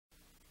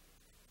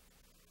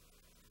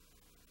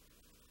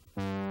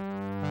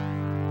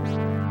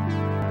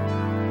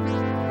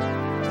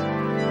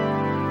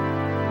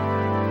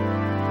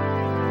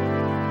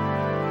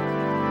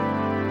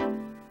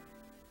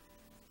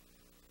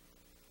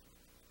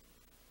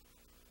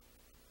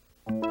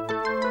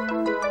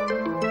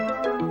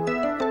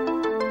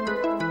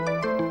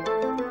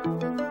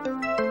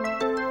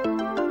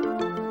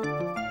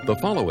The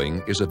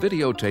following is a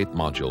videotape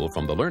module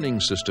from the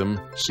learning system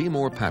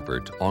Seymour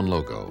Papert On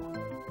Logo.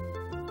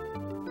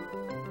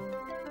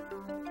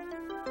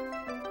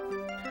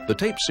 The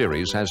tape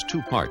series has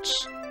two parts.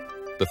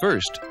 The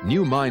first,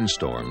 New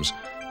Mindstorms,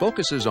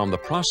 focuses on the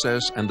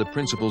process and the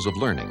principles of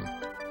learning.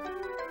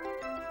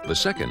 The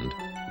second,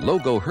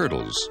 Logo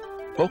Hurdles,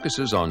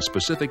 focuses on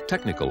specific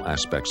technical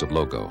aspects of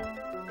Logo.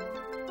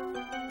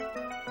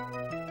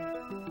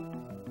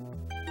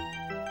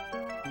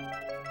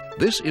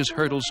 This is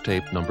Hurdles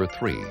tape number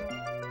 3.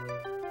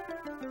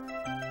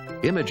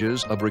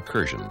 Images of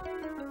recursion.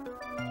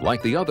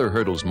 Like the other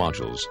Hurdles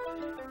modules,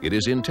 it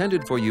is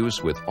intended for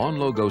use with On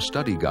Logo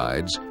study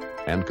guides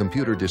and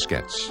computer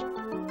diskettes.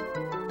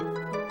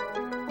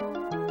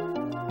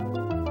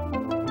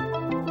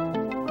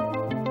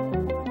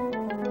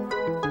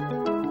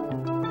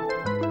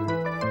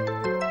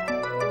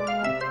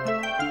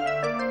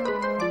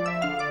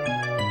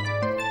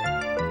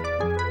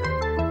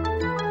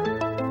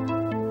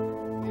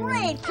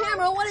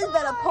 What is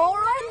that, a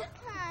Polaroid?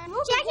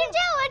 Jack and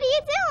Jill, what are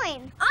you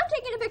doing? I'm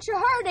taking a picture of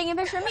her, taking a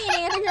picture of me,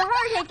 taking a picture of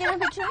her, taking a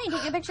picture of me,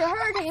 taking a picture of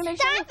her, taking a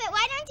picture of me. Stop it.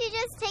 Why don't you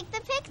just take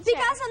the picture?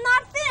 Because I'm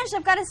not finished.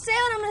 I've got to say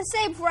what I'm going to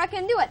say before I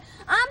can do it.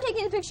 I'm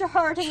taking a picture of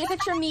her, taking a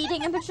picture of me,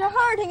 taking a picture of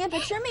her, taking a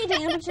picture of me,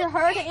 taking a picture of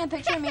her, taking a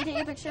picture of me,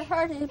 taking a picture of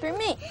her, taking a picture of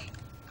me.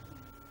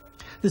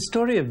 The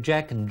story of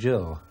Jack and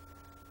Jill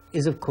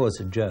is, of course,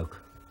 a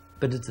joke,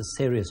 but it's a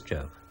serious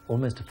joke,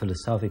 almost a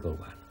philosophical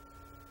one.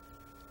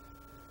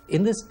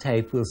 In this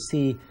tape, we'll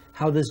see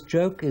how this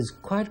joke is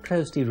quite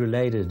closely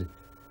related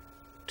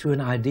to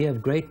an idea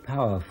of great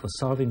power for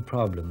solving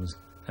problems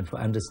and for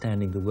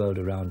understanding the world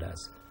around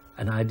us,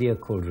 an idea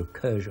called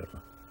recursion.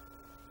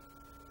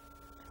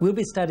 We'll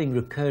be studying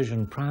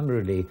recursion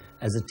primarily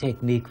as a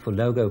technique for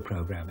logo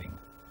programming,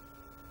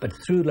 but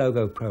through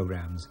logo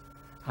programs,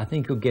 I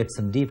think you'll get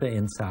some deeper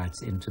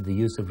insights into the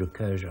use of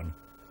recursion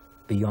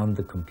beyond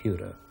the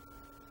computer.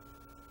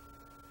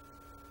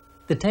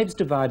 The tape's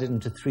divided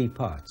into 3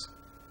 parts.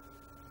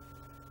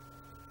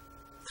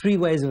 3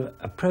 ways of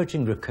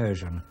approaching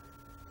recursion,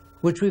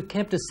 which we've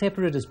kept as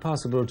separate as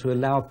possible to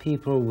allow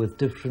people with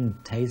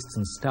different tastes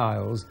and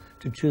styles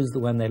to choose the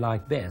one they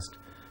like best.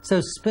 So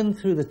spin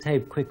through the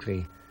tape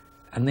quickly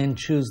and then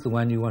choose the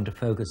one you want to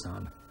focus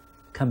on.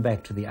 Come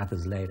back to the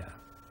others later.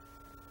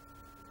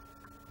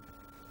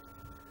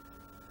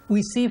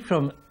 We see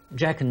from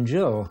Jack and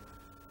Jill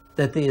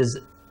that there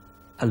is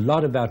a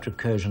lot about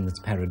recursion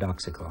that's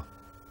paradoxical.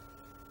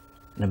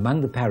 And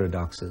among the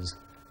paradoxes,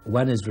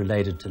 one is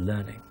related to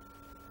learning.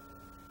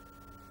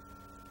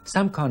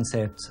 Some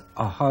concepts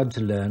are hard to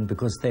learn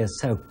because they are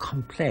so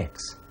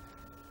complex.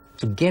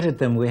 To get at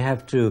them, we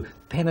have to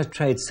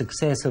penetrate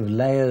successive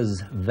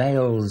layers,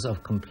 veils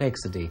of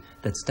complexity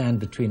that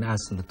stand between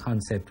us and the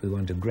concept we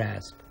want to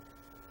grasp.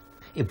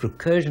 If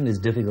recursion is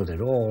difficult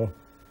at all,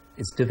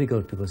 it's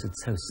difficult because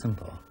it's so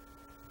simple.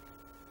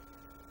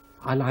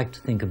 I like to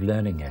think of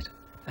learning it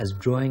as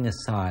drawing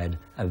aside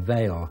a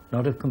veil,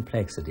 not of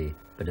complexity,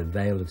 but a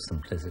veil of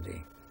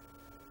simplicity.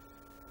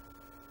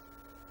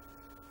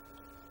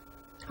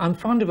 I'm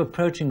fond of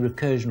approaching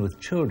recursion with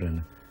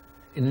children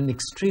in an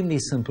extremely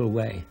simple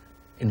way.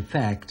 In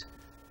fact,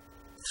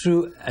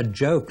 through a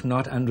joke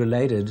not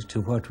unrelated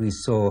to what we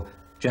saw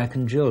Jack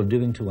and Jill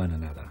doing to one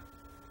another.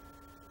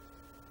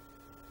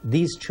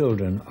 These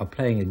children are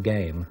playing a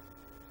game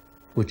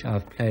which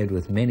I've played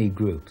with many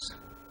groups.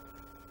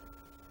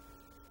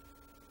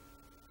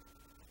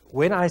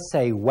 When I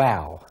say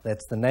wow,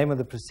 that's the name of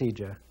the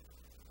procedure.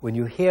 When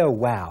you hear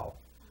wow,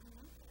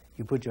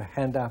 you put your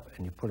hand up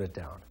and you put it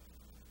down.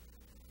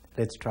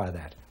 Let's try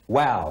that.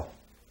 Wow.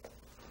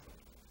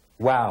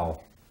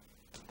 Wow.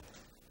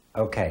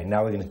 Okay,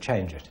 now we're going to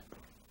change it.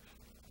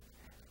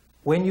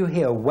 When you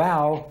hear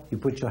wow, you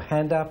put your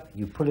hand up,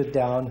 you pull it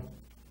down,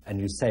 and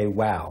you say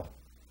wow.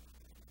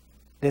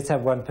 Let's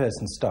have one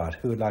person start.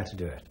 Who would like to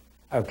do it?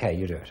 Okay,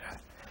 you do it.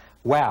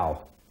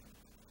 Wow.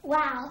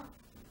 Wow.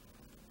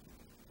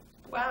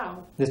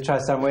 Wow. Let's try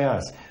somewhere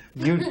else.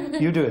 You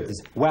do it. This.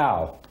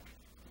 Wow.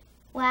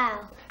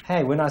 Wow.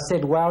 Hey, when I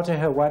said wow to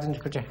her, why didn't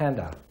you put your hand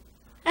up?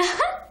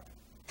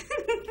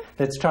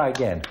 Let's try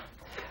again.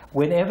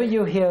 Whenever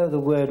you hear the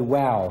word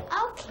wow,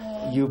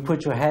 Okay. you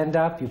put your hand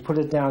up, you put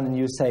it down, and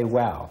you say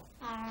wow.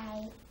 All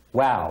right.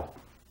 Wow.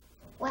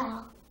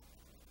 Wow.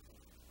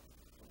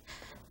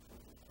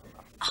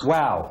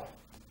 Wow.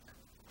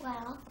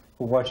 Wow.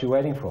 Well, what are you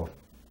waiting for?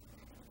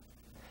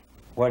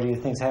 What do you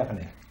think's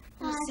happening?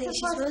 I'm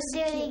supposed to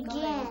do it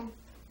again.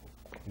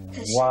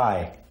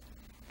 Why?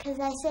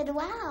 Because I said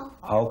wow.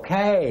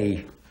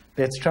 Okay.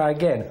 Let's try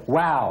again.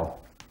 Wow.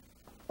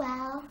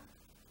 Wow.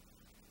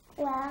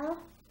 Wow.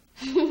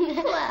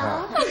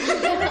 Wow.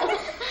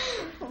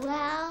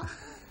 Wow.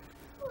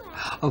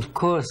 Of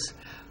course,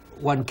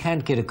 one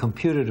can't get a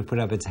computer to put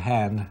up its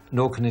hand,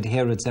 nor can it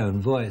hear its own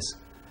voice.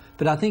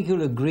 But I think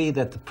you'll agree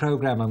that the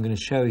program I'm going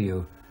to show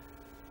you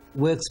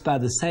works by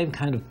the same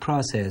kind of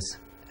process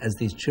as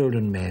these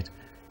children met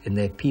in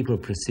their people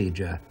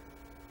procedure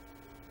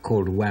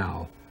called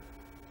WOW.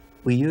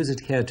 We use it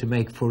here to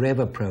make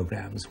forever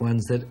programs,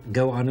 ones that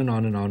go on and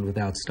on and on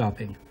without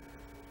stopping.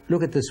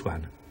 Look at this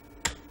one.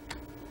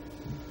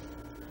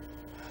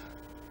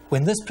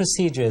 When this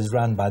procedure is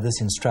run by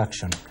this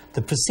instruction,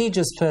 the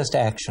procedure's first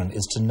action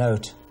is to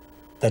note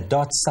that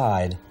dot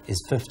side is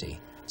 50.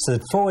 So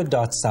that forward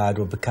dot side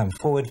will become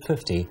forward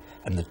 50,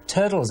 and the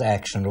turtle's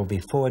action will be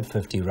forward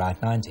 50,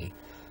 right 90.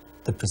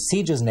 The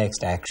procedure's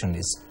next action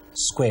is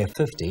square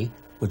 50,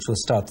 which will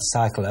start the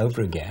cycle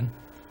over again.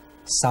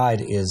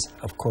 Side is,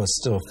 of course,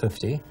 still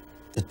 50.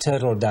 The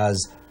turtle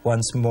does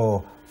once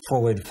more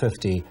forward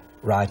 50,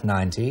 right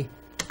 90.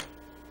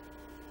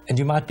 And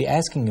you might be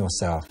asking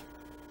yourself,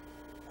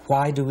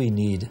 why do we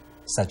need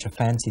such a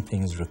fancy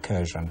thing as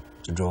recursion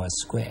to draw a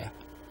square?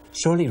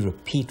 Surely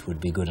repeat would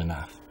be good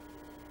enough.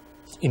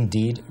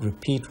 Indeed,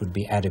 repeat would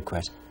be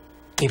adequate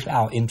if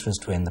our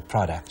interest were in the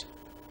product.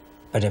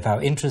 But if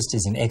our interest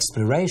is in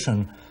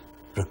exploration,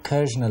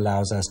 recursion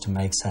allows us to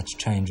make such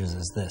changes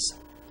as this.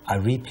 I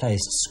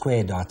replaced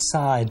square dot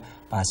side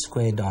by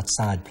square dot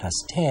side plus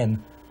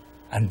 10,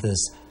 and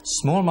this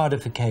small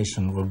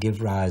modification will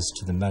give rise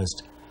to the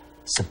most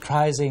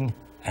surprising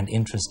and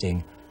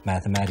interesting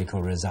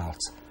mathematical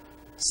results.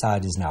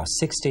 Side is now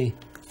 60,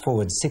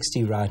 forward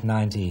 60, right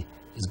 90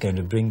 is going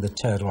to bring the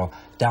turtle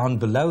down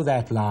below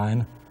that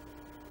line.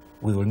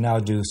 We will now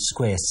do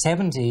square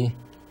 70.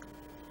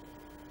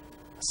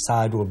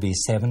 Side will be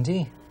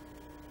 70.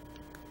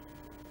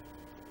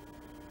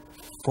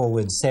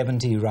 Forward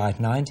 70, right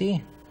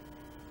 90.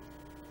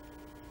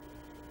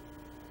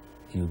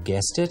 You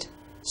guessed it.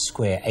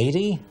 Square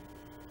 80.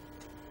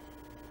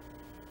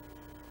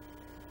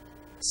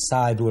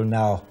 Side will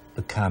now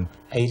become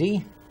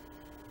 80.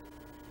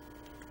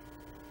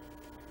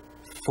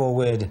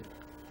 Forward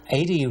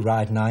 80,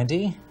 right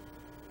 90.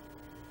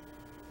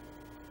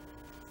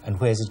 And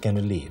where's it going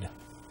to lead?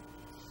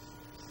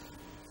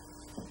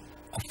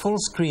 A full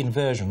screen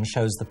version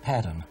shows the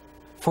pattern.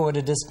 Forward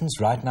a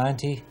distance, right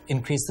 90,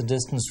 increase the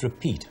distance,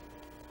 repeat.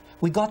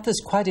 We got this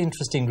quite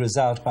interesting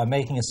result by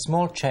making a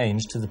small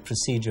change to the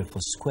procedure for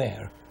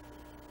square.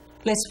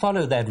 Let's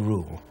follow that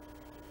rule.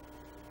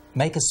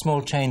 Make a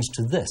small change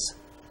to this.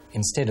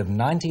 Instead of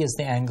 90 as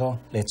the angle,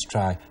 let's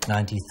try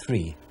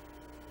 93.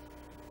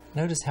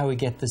 Notice how we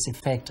get this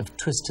effect of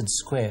twisted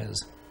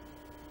squares.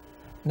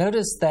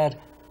 Notice that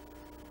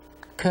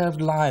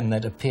curved line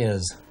that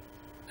appears,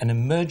 an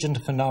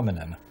emergent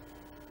phenomenon.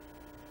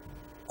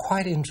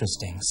 Quite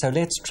interesting. So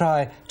let's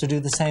try to do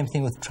the same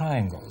thing with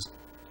triangles.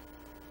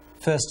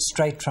 First,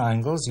 straight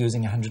triangles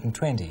using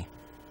 120.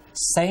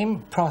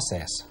 Same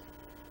process.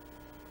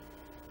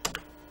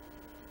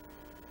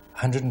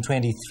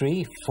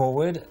 123,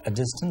 forward a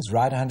distance,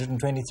 right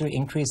 123,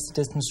 increase the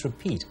distance,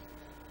 repeat.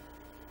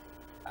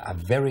 A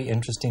very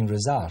interesting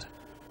result.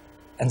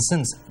 And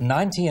since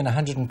 90 and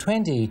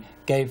 120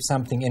 gave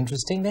something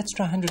interesting, let's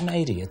try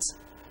 180. It's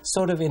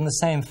sort of in the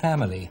same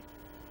family.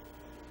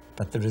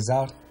 But the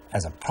result,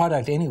 as a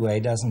product anyway,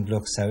 doesn't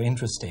look so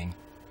interesting.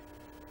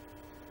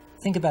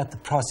 Think about the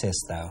process,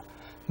 though.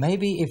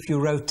 Maybe if you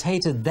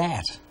rotated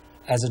that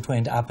as it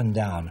went up and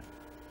down,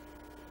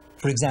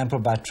 for example,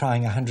 by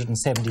trying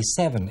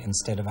 177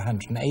 instead of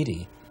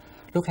 180,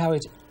 look how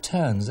it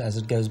turns as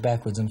it goes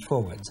backwards and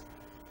forwards.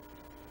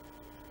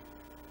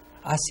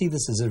 I see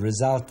this as a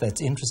result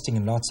that's interesting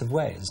in lots of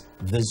ways,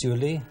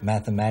 visually,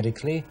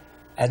 mathematically,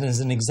 and as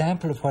an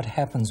example of what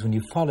happens when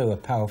you follow a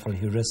powerful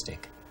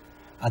heuristic.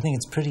 I think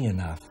it's pretty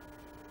enough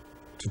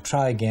to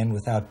try again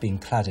without being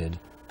cluttered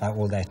by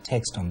all that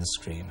text on the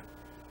screen.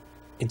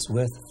 It's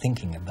worth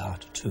thinking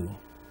about, too.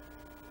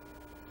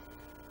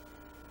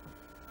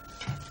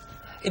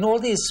 In all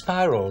these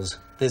spirals,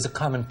 there's a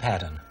common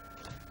pattern.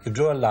 You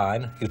draw a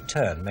line, you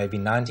turn, maybe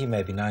 90,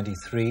 maybe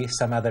 93,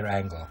 some other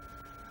angle.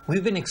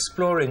 We've been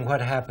exploring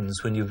what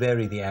happens when you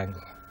vary the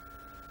angle.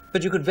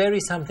 But you could vary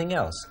something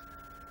else.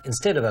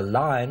 Instead of a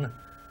line,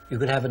 you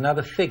could have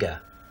another figure.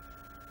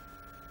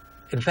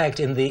 In fact,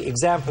 in the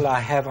example I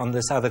have on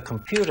this other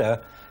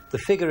computer, the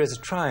figure is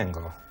a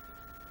triangle.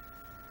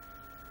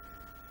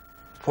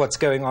 What's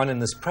going on in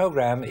this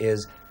program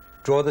is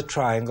draw the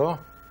triangle,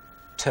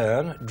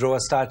 turn, draw a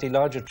slightly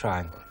larger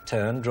triangle,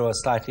 turn, draw a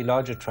slightly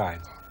larger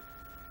triangle.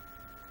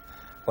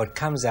 What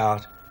comes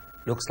out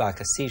looks like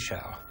a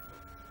seashell.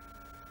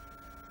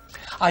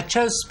 I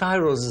chose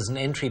spirals as an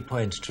entry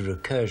point to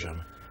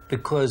recursion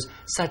because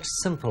such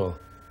simple,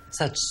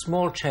 such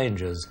small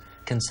changes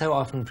can so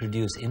often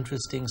produce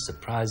interesting,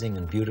 surprising,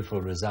 and beautiful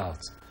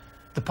results.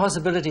 The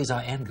possibilities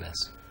are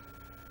endless,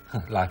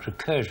 like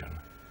recursion.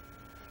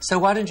 So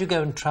why don't you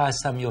go and try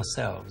some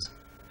yourselves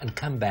and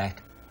come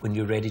back when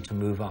you're ready to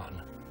move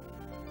on.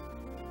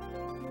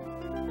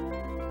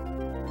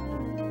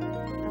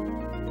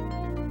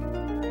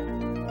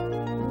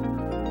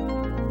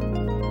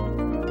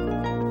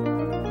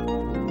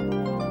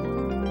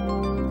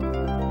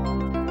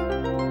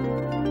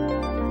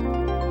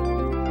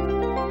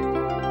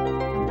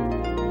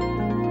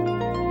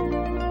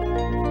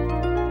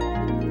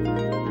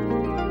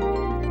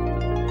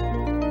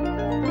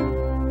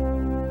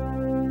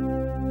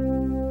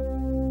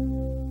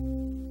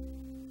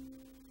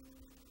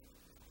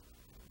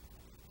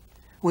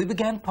 We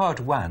began part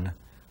 1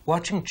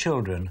 watching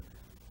children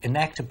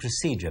enact a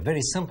procedure, a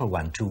very simple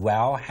one, to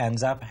wow,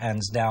 hands up,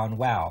 hands down,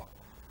 wow.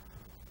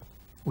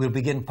 We'll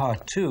begin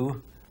part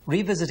 2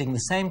 revisiting the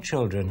same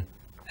children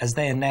as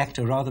they enact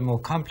a rather more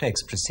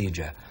complex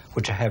procedure,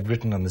 which I have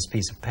written on this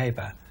piece of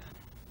paper.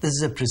 This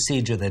is a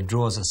procedure that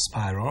draws a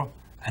spiral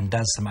and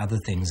does some other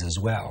things as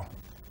well.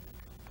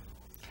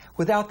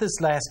 Without this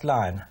last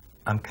line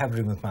I'm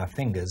covering with my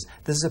fingers,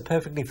 this is a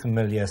perfectly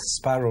familiar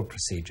spiral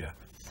procedure.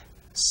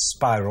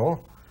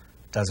 Spiral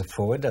does a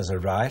forward, does a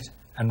right,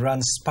 and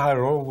runs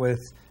spiral with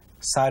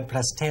side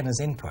plus 10 as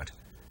input.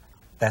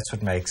 That's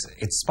what makes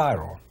it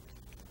spiral.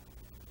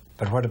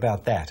 But what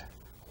about that?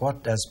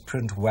 What does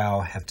print wow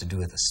have to do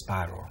with a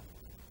spiral?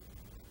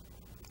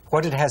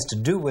 What it has to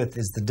do with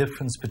is the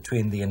difference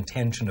between the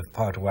intention of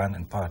part 1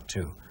 and part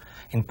 2.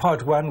 In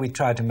part 1, we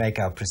tried to make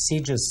our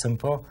procedures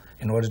simple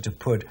in order to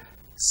put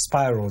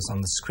spirals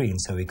on the screen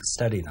so we could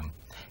study them.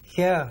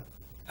 Here,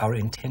 our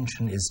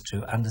intention is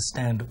to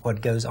understand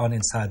what goes on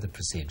inside the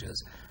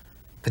procedures,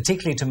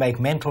 particularly to make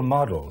mental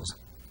models.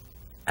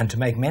 And to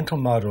make mental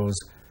models,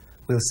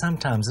 we'll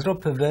sometimes, a little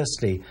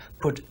perversely,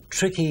 put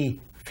tricky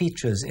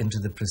features into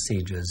the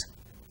procedures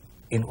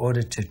in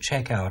order to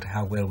check out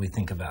how well we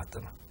think about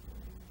them.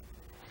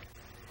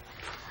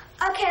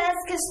 Okay,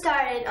 let's get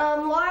started.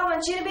 Laura, I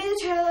want you to be the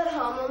turtle at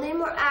home. We'll need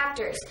more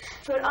actors.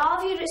 I want all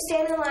of you to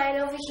stand in line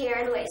over here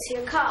and wait for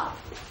your call.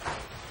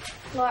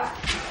 Laura,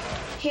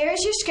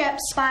 here's your script,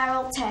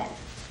 Spiral 10.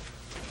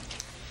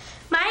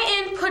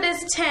 My input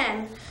is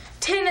 10.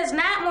 10 is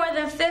not more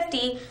than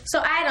 50,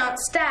 so I don't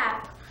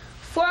stop.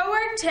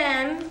 Forward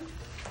 10,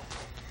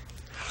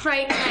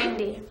 right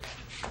 90.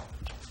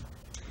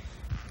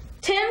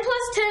 10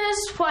 plus 10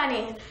 is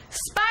 20.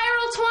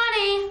 Spiral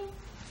 20.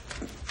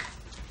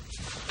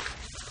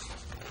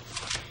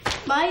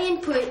 My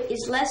input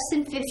is less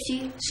than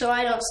 50, so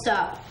I don't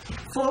stop.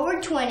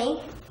 Forward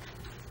 20,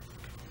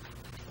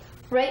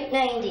 right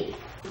 90.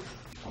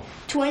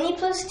 20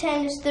 plus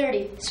 10 is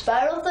 30.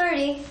 Spiral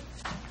 30.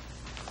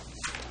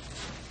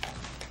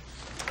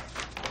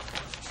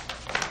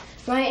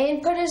 My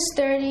input is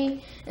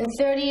 30, and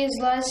 30 is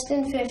less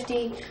than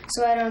 50,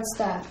 so I don't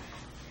stop.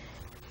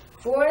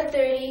 Forward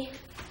 30,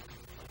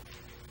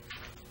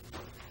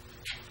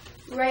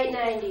 right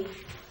 90.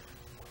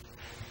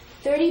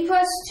 30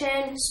 plus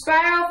 10,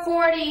 spiral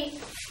 40.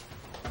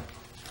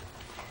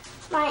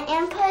 My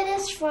input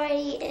is 40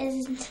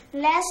 is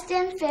less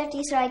than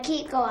 50, so I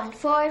keep going.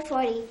 Forward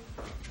 40.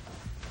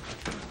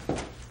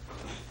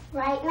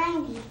 Right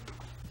 90.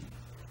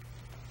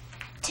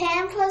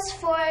 10 plus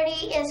 40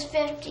 is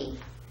 50.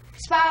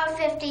 Spiral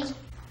 50.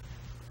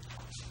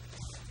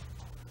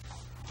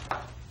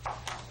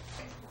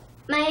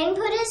 My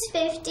input is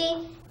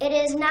 50. It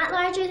is not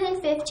larger than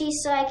 50,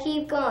 so I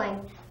keep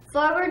going.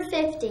 Forward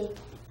 50.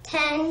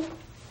 10,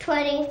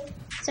 20,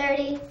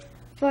 30,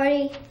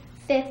 40,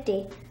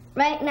 50.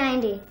 Right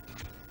 90.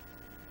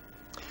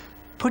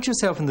 Put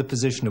yourself in the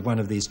position of one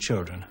of these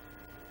children.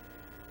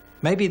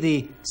 Maybe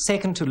the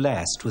second to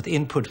last with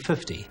input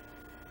 50.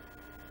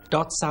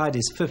 Dot side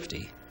is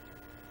 50.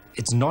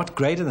 It's not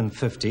greater than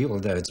 50,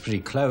 although it's pretty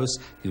close.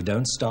 You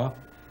don't stop.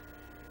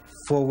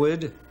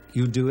 Forward,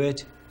 you do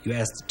it. You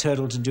ask the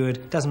turtle to do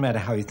it. Doesn't matter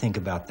how you think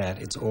about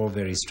that. It's all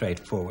very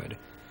straightforward.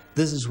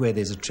 This is where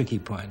there's a tricky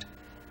point.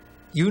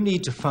 You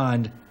need to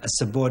find a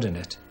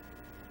subordinate.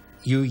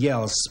 You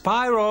yell,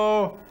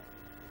 spiral!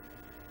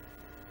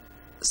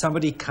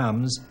 Somebody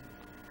comes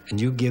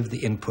and you give the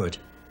input.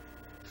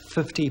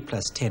 50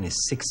 plus 10 is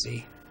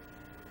 60.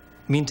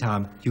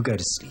 Meantime, you go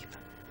to sleep.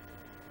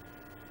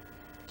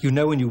 You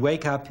know when you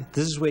wake up,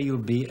 this is where you'll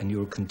be and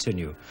you'll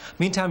continue.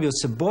 Meantime, your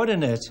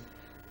subordinate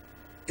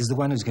is the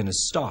one who's going to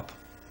stop.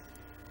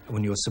 And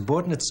when your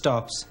subordinate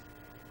stops,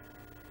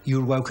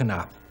 you're woken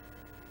up.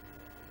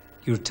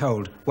 You're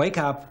told, wake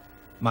up,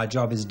 my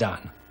job is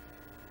done.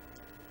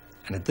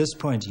 And at this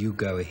point, you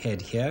go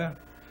ahead here,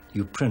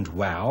 you print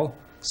wow.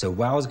 So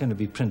wow is going to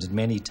be printed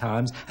many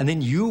times. And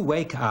then you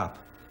wake up,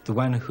 the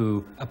one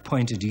who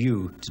appointed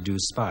you to do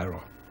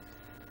spiral.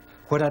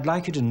 What I'd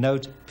like you to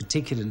note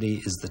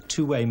particularly is the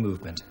two-way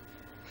movement.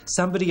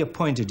 Somebody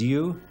appointed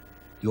you,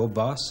 your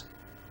boss.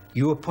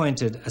 You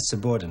appointed a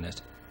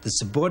subordinate. The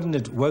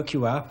subordinate woke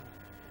you up.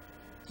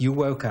 You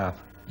woke up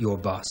your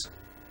boss.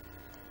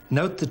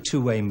 Note the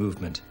two-way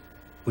movement,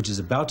 which is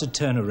about to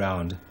turn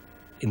around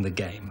in the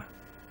game.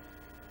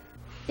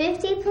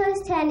 50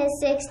 plus 10 is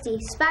 60.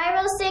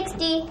 Spiral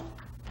 60.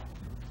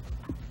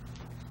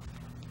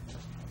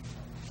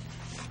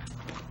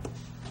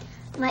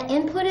 My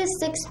input is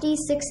 60.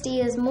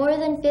 60 is more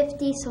than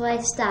 50, so I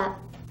stop.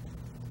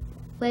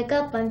 Wake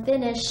up, I'm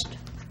finished.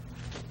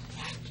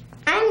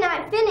 I'm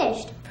not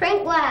finished.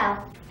 Print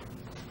wow.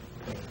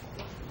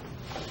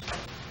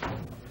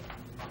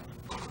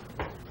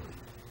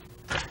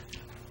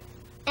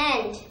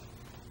 End.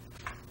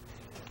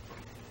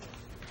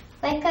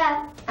 Wake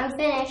up, I'm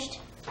finished.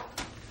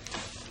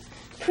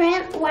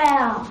 Print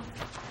wow.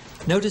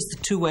 Notice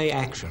the two-way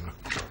action.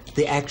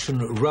 The action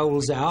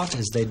rolls out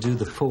as they do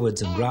the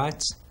forwards and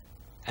rights.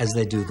 As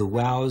they do the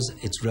wows,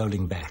 it's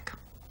rolling back.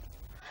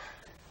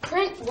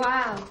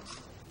 Wow.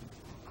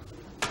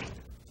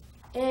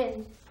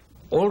 In.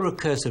 All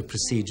recursive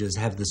procedures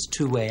have this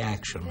two-way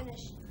action,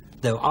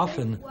 though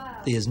often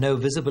there is no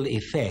visible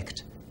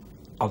effect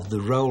of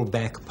the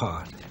roll-back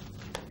part.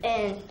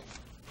 And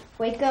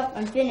wake up,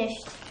 I'm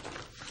finished.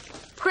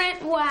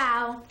 Print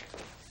wow.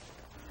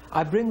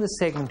 I bring this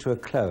segment to a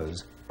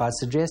close by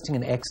suggesting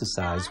an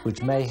exercise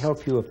which may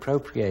help you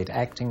appropriate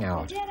acting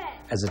out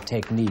as a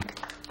technique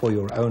for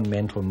your own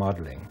mental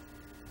modeling.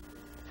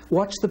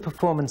 Watch the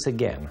performance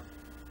again,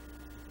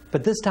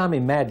 but this time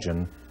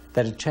imagine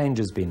that a change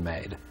has been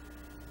made.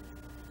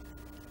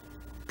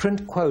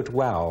 Print quote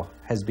wow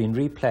has been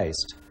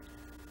replaced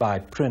by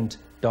print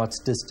dots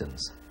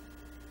distance.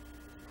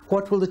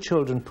 What will the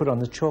children put on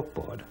the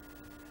chalkboard?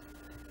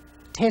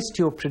 Test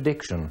your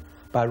prediction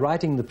by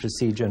writing the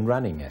procedure and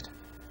running it.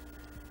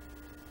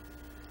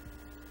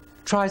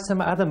 Try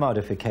some other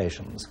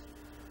modifications.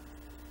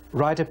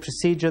 Write a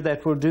procedure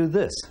that will do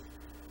this.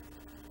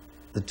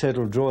 The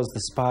turtle draws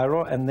the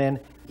spiral and then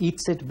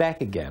eats it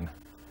back again.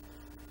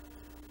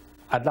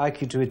 I'd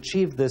like you to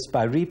achieve this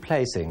by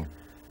replacing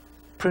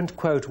print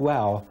quote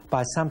wow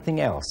by something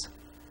else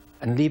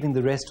and leaving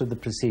the rest of the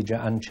procedure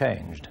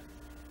unchanged.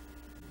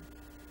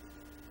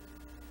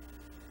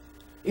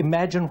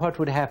 Imagine what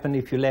would happen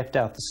if you left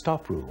out the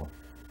stop rule.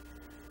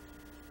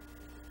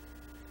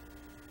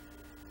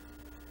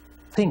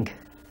 Think,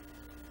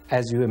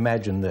 as you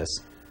imagine this,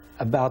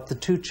 about the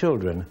two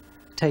children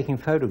taking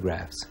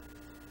photographs,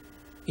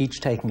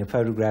 each taking a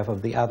photograph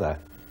of the other.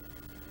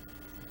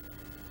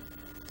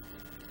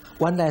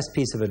 One last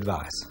piece of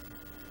advice.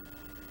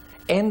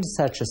 End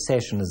such a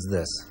session as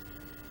this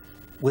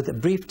with a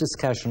brief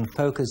discussion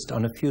focused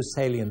on a few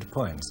salient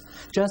points,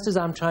 just as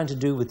I'm trying to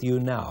do with you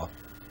now.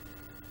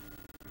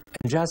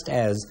 And just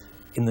as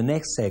in the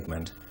next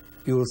segment,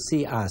 you will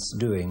see us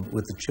doing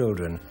with the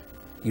children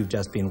you've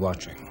just been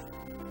watching.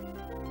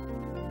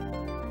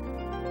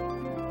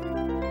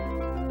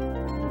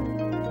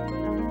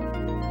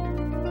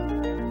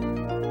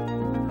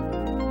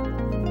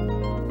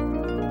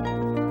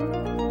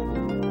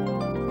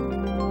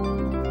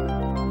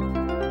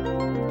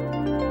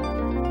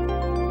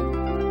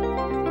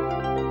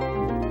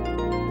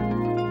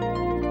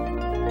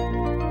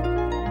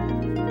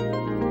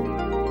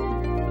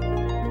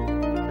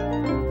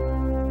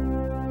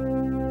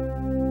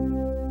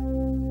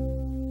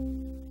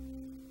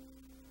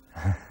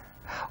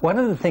 One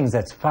of the things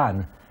that's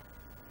fun,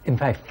 in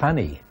fact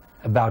funny,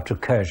 about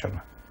recursion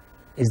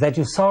is that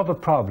you solve a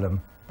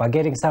problem by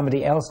getting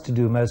somebody else to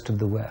do most of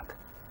the work.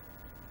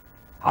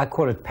 I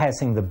call it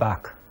passing the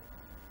buck.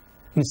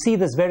 You see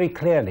this very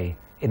clearly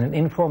in an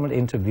informal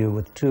interview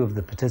with two of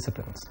the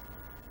participants.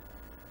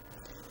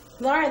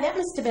 Laura, that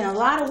must have been a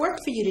lot of work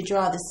for you to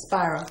draw this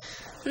spiral.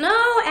 No,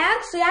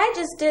 actually, I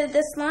just did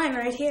this line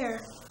right here.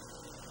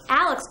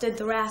 Alex did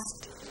the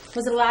rest.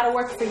 Was it a lot of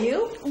work for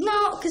you?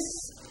 No,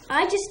 because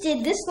I just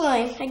did this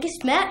line. I guess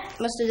Matt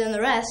must have done the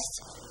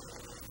rest.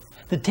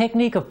 The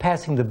technique of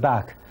passing the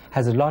buck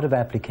has a lot of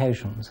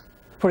applications.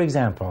 For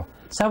example,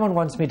 someone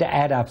wants me to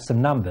add up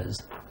some numbers.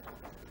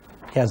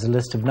 Here's a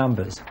list of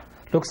numbers.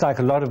 Looks like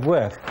a lot of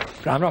work,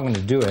 but I'm not going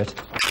to do it.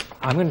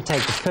 I'm going to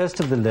take the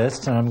first of the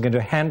list and I'm going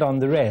to hand on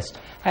the rest.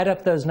 Add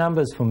up those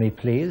numbers for me,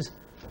 please.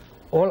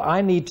 All I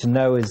need to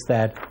know is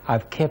that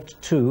I've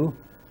kept 2,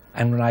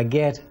 and when I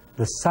get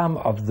the sum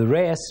of the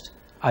rest,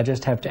 I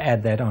just have to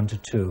add that onto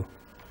 2.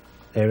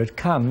 There it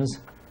comes,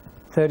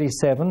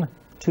 37.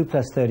 2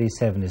 plus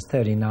 37 is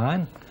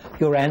 39.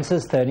 Your answer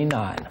is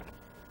 39.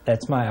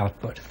 That's my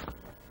output.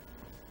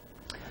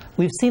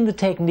 We've seen the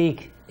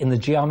technique in the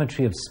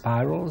geometry of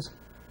spirals.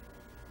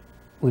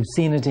 We've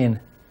seen it in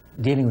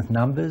dealing with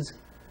numbers.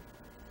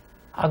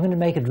 I'm going to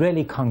make it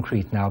really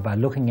concrete now by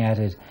looking at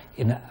it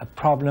in a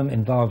problem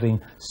involving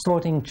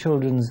sorting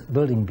children's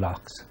building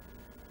blocks.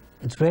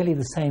 It's really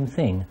the same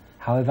thing,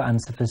 however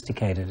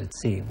unsophisticated it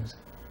seems.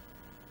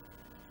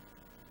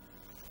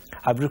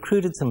 I've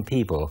recruited some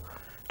people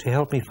to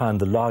help me find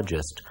the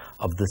largest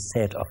of the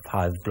set of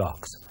 5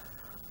 blocks.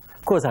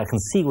 Of course, I can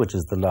see which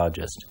is the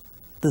largest.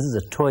 This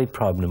is a toy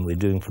problem we're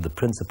doing for the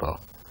principal.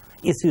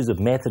 Issues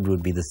of method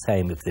would be the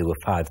same if there were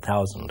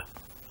 5,000.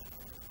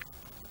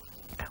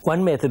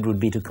 One method would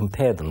be to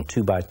compare them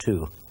 2 by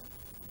 2.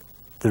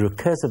 The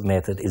recursive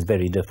method is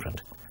very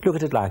different. Look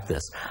at it like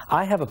this.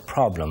 I have a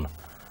problem.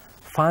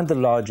 Find the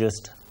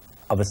largest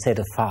of a set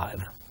of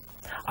 5.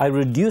 I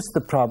reduce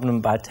the problem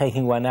by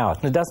taking one out.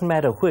 And it doesn't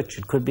matter which.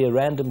 It could be a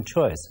random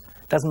choice.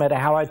 It doesn't matter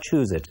how I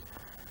choose it.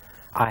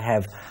 I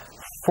have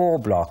 4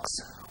 blocks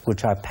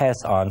which I pass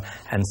on,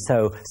 and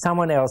so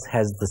someone else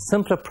has the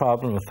simpler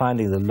problem of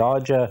finding the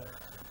larger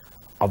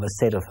of a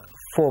set of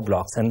 4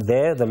 blocks, and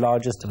they're the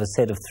largest of a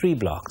set of 3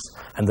 blocks,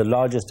 and the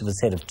largest of a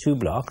set of 2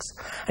 blocks,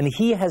 and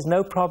he has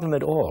no problem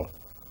at all.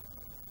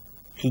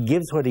 He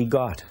gives what he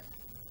got.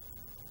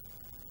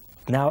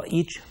 Now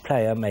each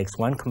player makes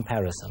one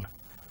comparison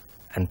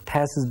and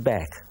passes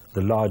back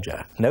the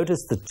larger.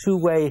 Notice the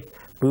two-way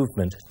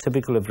movement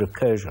typical of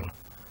recursion.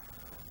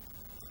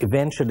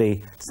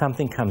 Eventually,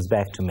 something comes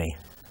back to me.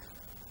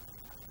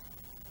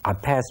 I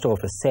passed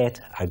off a set,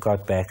 I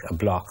got back a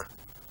block.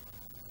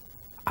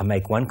 I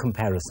make one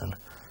comparison.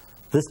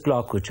 This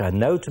block, which I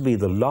know to be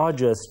the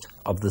largest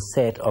of the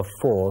set of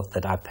 4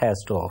 that I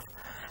passed off,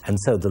 and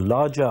so the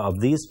larger of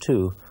these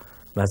 2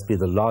 must be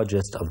the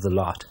largest of the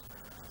lot.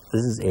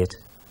 This is it,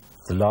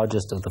 the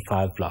largest of the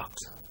 5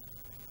 blocks.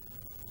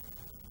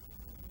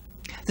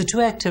 The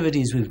 2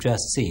 activities we've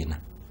just seen,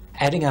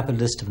 adding up a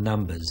list of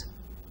numbers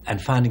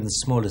and finding the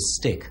smallest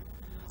stick,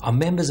 are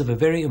members of a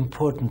very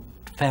important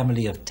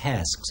family of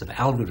tasks, of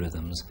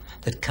algorithms,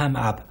 that come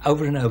up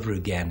over and over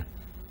again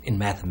in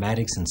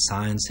mathematics, in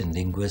science, in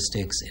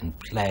linguistics, in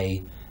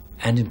play,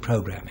 and in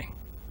programming.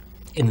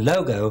 In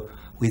Logo,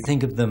 we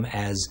think of them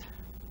as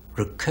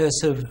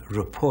recursive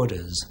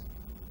reporters.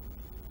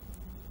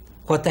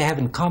 What they have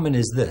in common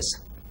is this.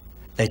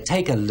 They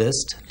take a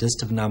list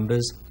of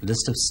numbers,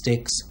 list of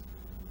sticks,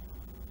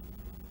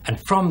 and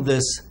from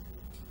this,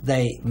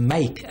 they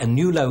make a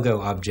new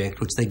Logo object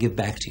which they give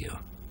back to you.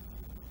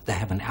 They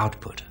have an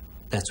output.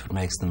 That's what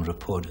makes them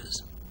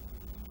reporters.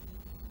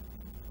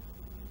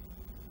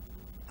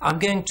 I'm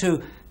going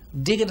to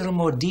dig a little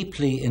more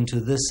deeply into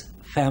this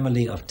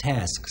family of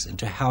tasks,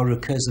 into how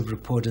recursive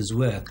reporters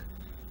work,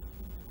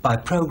 by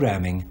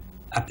programming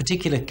a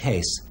particular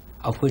case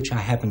of which I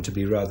happen to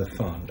be rather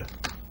fond.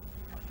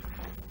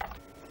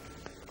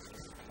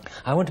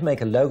 I want to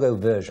make a Logo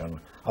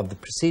version of the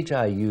procedure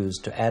I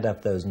used to add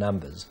up those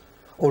numbers,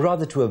 or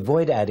rather to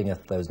avoid adding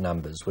up those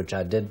numbers, which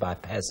I did by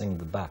passing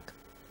the buck.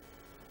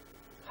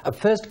 A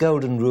first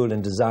golden rule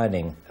in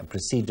designing a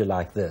procedure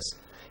like this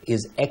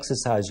is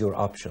exercise your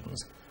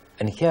options.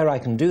 And here I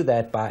can do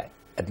that by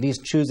at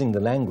least choosing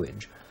the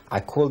language. I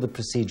call the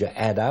procedure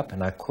add up,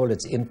 and I call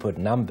its input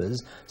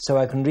numbers, so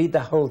I can read the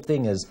whole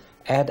thing as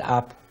add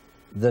up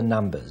the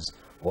numbers,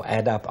 or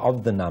add up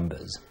of the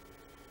numbers.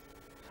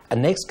 A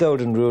next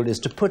golden rule is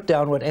to put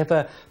down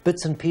whatever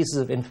bits and pieces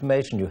of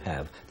information you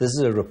have. This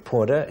is a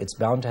reporter. It's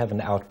bound to have an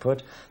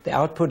output. The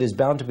output is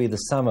bound to be the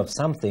sum of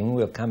something.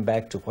 We'll come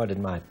back to what it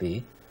might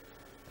be.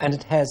 And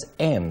it has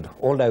end.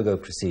 All Logo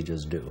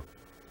procedures do.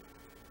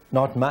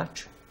 Not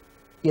much?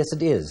 Yes,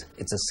 it is.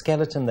 It's a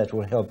skeleton that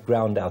will help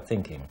ground our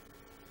thinking.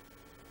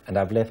 And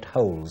I've left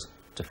holes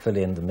to fill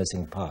in the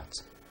missing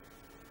parts.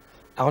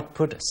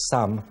 Output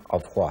sum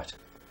of what?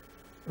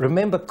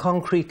 Remember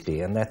concretely,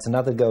 and that's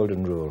another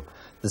golden rule,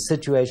 the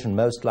situation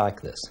most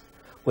like this.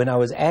 When I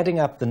was adding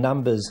up the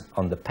numbers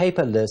on the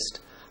paper list,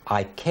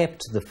 I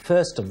kept the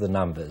first of the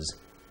numbers.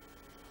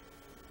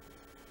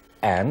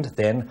 And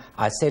then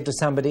I said to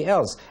somebody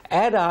else,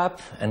 add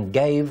up, and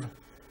gave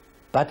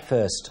but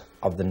first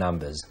of the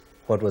numbers,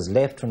 what was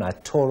left when I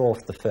tore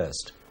off the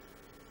first.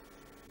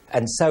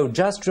 And so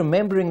just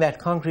remembering that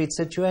concrete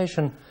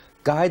situation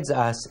guides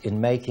us in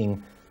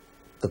making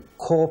the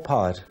core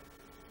part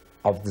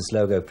of this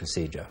Logo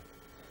procedure.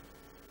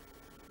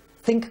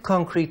 Think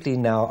concretely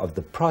now of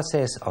the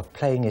process of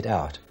playing it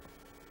out.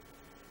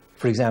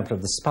 For example,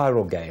 of the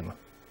spiral game.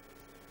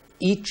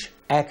 Each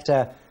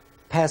actor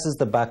passes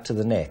the buck to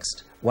the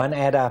next. One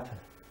add up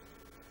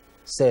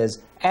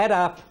says, add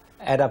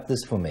up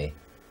this for me.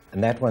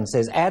 And that one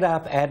says, add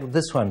up, add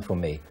this one for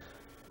me.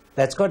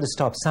 That's got to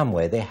stop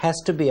somewhere. There has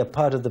to be a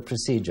part of the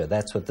procedure.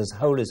 That's what this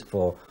hole is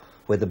for,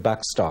 where the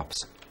buck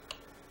stops.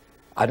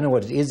 I don't know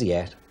what it is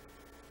yet.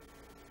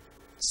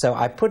 So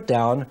I put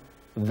down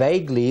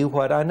vaguely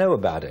what I know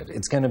about it.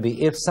 It's going to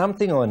be if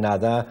something or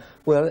another,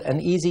 well, an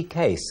easy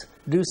case.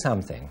 Do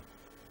something.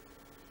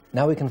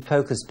 Now we can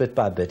focus bit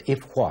by bit.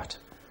 If what?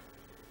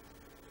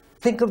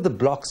 Think of the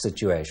block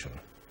situation.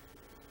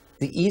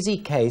 The easy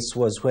case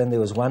was when there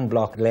was one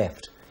block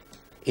left.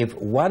 If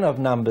one of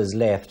numbers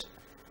left,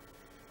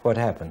 what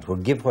happened? Well,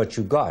 give what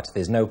you got.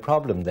 There's no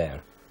problem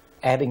there.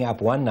 Adding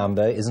up one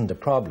number isn't a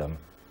problem.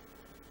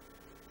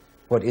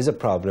 What is a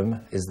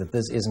problem is that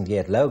this isn't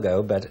yet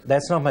Logo, but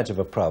that's not much of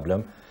a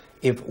problem.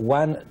 If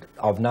one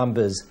of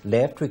numbers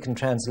left, we can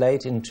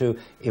translate into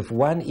if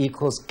one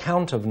equals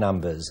count of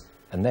numbers,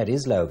 and that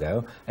is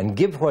Logo, and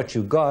give what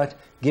you got,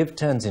 give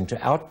turns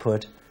into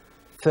output,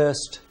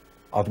 first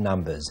of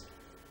numbers.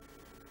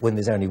 When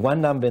there's only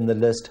one number in the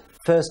list,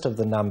 first of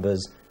the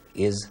numbers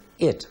is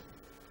it.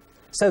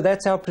 So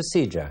that's our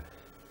procedure.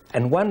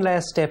 And one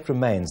last step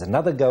remains,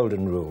 another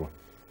golden rule.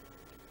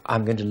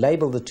 I'm going to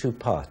label the 2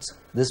 parts.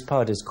 This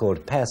part is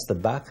called pass the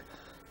buck.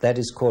 That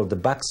is called the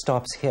buck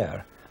stops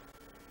here.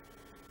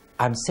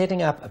 I'm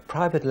setting up a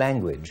private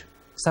language,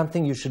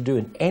 something you should do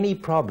in any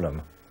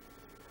problem.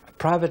 A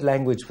private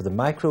language for the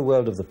micro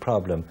world of the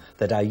problem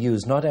that I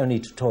use not only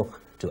to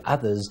talk to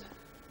others,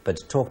 but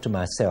to talk to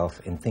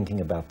myself in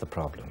thinking about the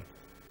problem.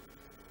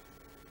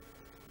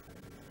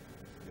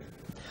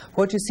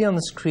 What you see on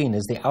the screen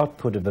is the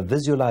output of a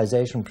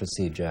visualization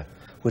procedure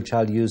which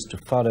I'll use to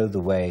follow the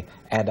way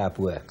add up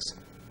works.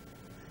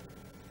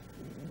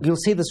 You'll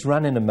see this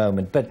run in a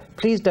moment, but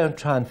please don't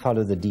try and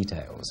follow the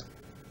details.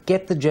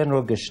 Get the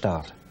general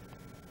gestalt.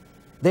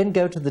 Then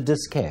go to the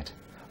diskette.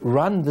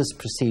 Run this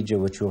procedure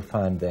which you'll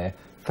find there,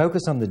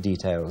 focus on the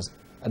details,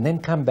 and then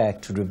come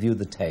back to review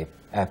the tape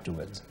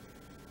afterwards.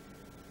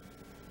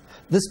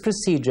 This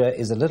procedure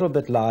is a little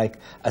bit like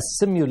a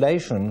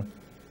simulation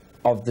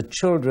of the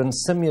children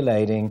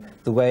simulating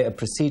the way a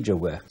procedure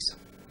works.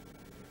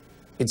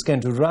 It's going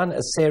to run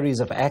a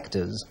series of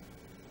actors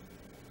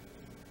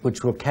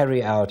which will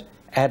carry out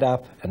add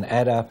up and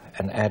add up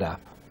and add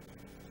up.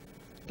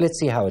 Let's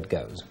see how it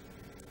goes.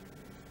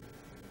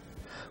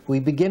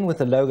 We begin with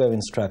the logo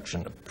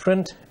instruction.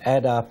 Print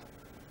add up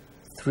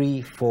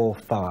 3, 4,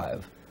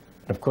 5.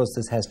 And of course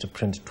this has to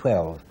print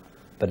 12,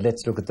 but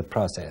let's look at the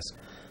process.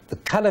 The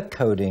color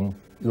coding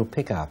you'll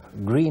pick up.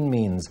 Green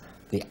means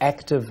the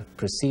active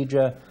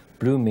procedure,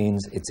 blue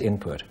means its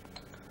input.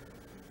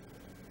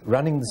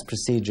 Running this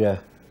procedure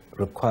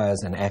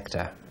requires an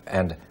actor,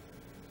 and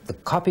the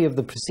copy of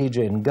the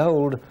procedure in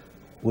gold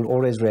will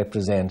always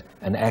represent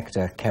an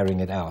actor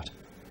carrying it out.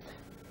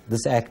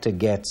 This actor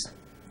gets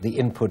the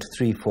input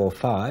 3, 4,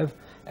 5,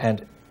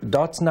 and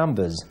dots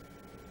numbers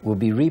will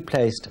be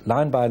replaced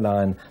line by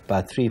line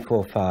by 3,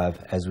 4,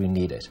 5 as we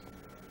need it.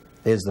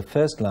 There's the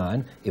first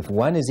line. If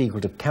 1 is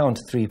equal to count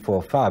 3,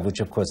 4, 5, which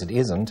of course it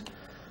isn't,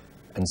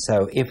 and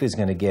so if is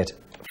going to get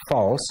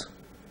false,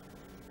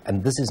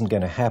 and this isn't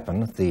going to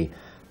happen, the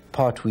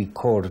part we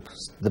called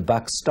the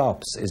buck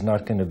stops is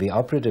not going to be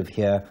operative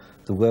here.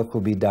 The work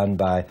will be done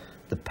by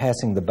the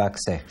passing the buck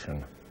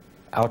section.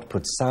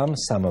 Output sum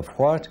of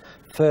what?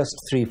 First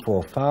 3,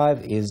 4,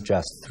 5 is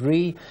just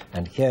 3,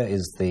 and here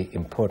is the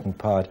important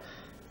part.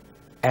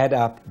 Add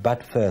up,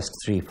 but first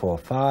 3, 4,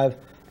 5,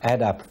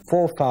 add up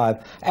 4,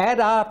 5, add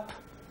up,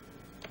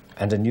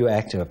 and a new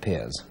actor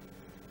appears.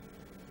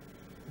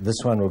 This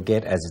one will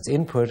get as its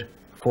input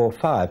 4,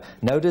 5.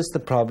 Notice the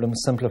problem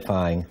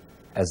simplifying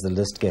as the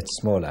list gets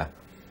smaller.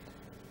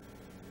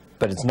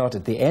 But it's not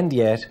at the end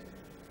yet.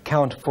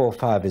 Count 4,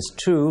 5 is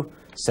 2,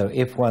 so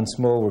if once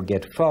more will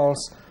get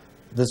false,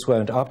 this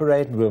won't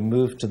operate, and we'll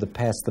move to the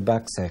pass the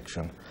buck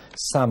section.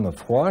 Sum of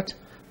what?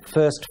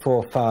 First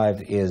 4,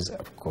 5 is,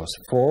 of course,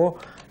 4,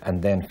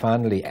 and then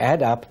finally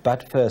add up,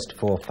 but first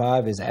 4,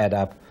 5 is add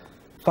up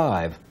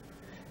 5.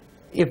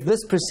 If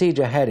this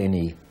procedure had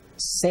any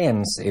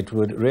sense, it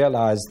would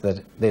realize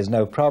that there's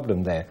no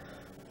problem there.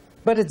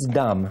 But it's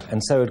dumb,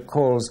 and so it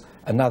calls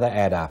another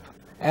add up.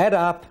 Add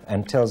up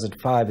and tells it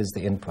 5 is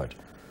the input.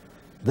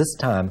 This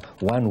time,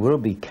 1 will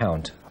be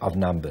count of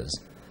numbers.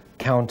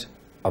 Count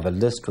of a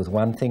list with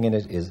one thing in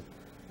it is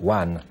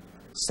 1.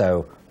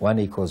 So 1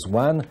 equals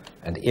 1,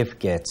 and if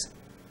gets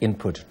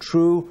input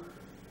true,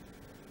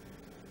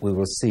 we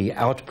will see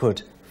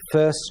output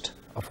first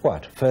of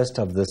what? First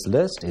of this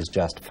list is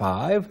just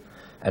 5,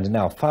 and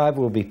now 5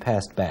 will be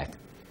passed back.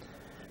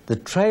 The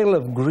trail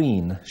of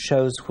green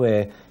shows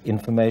where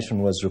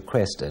information was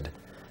requested.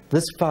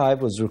 This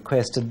 5 was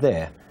requested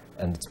there,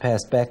 and it's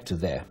passed back to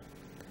there.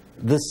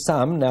 This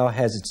sum now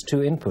has its 2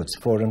 inputs,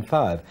 4 and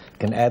 5.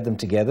 Can add them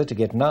together to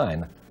get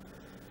 9.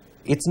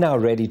 It's now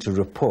ready to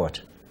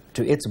report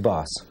to its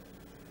boss,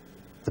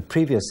 the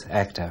previous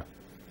actor.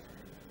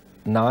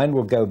 9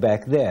 will go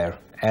back there.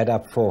 Add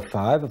up 4,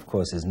 5, of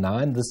course, is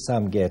 9. This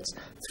sum gets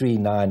 3,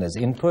 9 as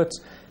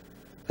inputs.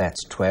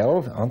 That's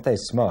 12. Aren't they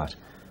smart?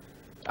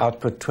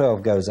 Output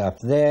 12 goes up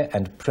there,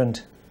 and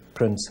prints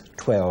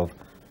 12.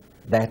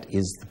 That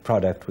is the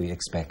product we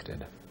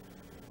expected.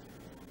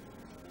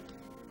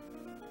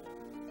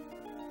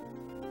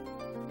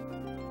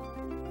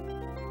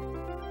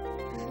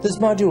 This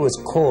module was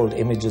called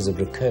Images of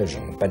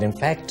Recursion, but in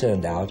fact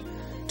turned out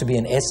to be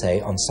an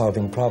essay on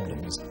solving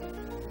problems.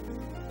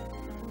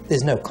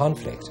 There's no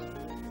conflict.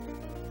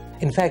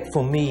 In fact,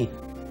 for me,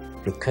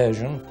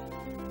 recursion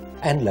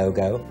and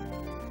logo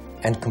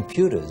and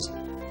computers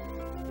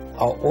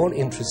are all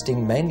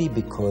interesting mainly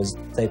because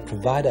they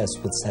provide us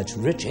with such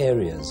rich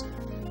areas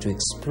to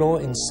explore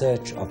in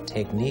search of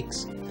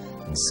techniques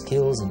and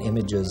skills and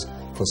images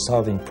for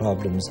solving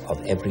problems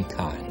of every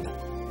kind.